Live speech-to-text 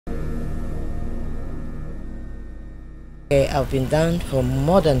I've been down for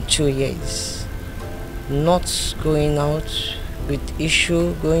more than 2 years, not going out with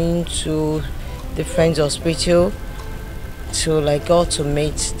issue, going to different hospital till I got to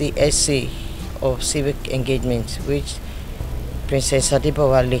meet the essay of civic engagement, which Princess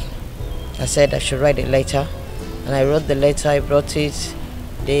Adibawale. I said I should write a letter, and I wrote the letter. I brought it.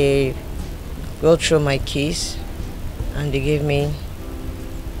 They go through my case, and they gave me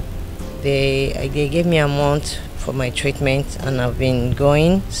a month for my treatment, and I've been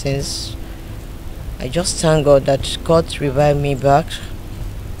going since. I just thank God that God revived me back.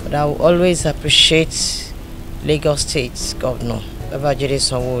 But I will always appreciate Lagos State Governor Babajide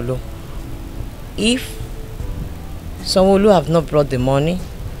Sanwo-Olu. If Sanwo-Olu have not brought the money,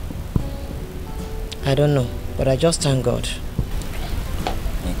 I don't know, but I just thank God.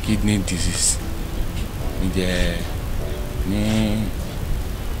 Kidney disease.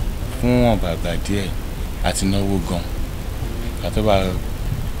 Fún bàbá díẹ̀ àti náwó gan. Kàtó bá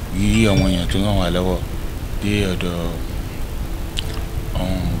yí ọmọ èèyàn tó ràn wá lọ́wọ́ dé ọ̀dọ̀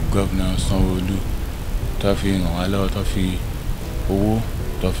Governor Sanwo-Olu tó fi ràn wá lọ́wọ́, tó fi owó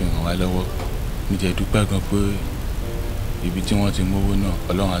tó fi ràn wá lọ́wọ́. Mo jẹ́ dúpẹ́ gan pé ibi tí wọ́n ti mówó náà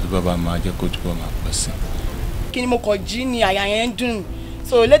Ọlọ́run àti bàbá máa jẹ́ kó túbọ̀ máa pọ̀ sí. Kí ni mo kọ jí ni àyà yẹn dùn.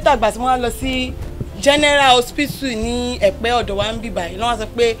 So later gbà tí mo wá lọ sí General Hospital ní Ẹ̀pẹ́ ọ̀dọ̀ wa ń bí báyìí. Lọ́n wá sọ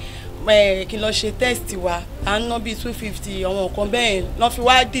pé kí n lọ ṣe test wa, à ń ná bí 250 àwọn nǹkan bẹ́ẹ̀ lọ́n fi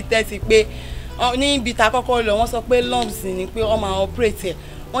wá detect pé ní ibi tá kọ́kọ́ lọ wọ́n sọ pé lumps ni pé wọ́n máa operate ẹ̀.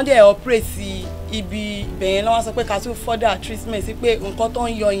 Wọ́n dẹ̀ operate ibi bẹ̀yẹn lọ́n wá sọ pé ká tún further treatment sí pé nǹkan tó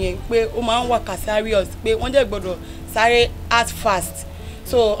ń yọ yẹn pé ó máa ń wà casarious pé wọ́n dẹ̀ gbọ́dọ̀ sáré act fast.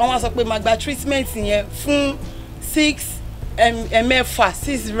 So wọ́n wá sọ pé máa gba treatment yẹn fún 6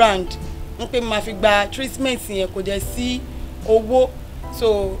 round n pé máa fi gba treatment yẹn kò dẹ̀ sí owó.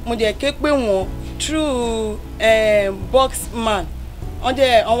 So mo dẹ̀ ké pé wọ́n through boxman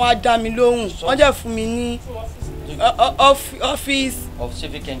wọ́n wá dá mi lóhùn, wọ́n dẹ̀ fún mi ní office of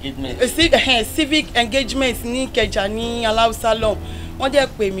civic engagement civic engagement ní Ìkẹjà ní Aláùsá lọ́hùn. Wọ́n dẹ̀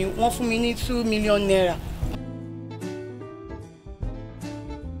pè mí, wọ́n fún mi ní 2 million naira.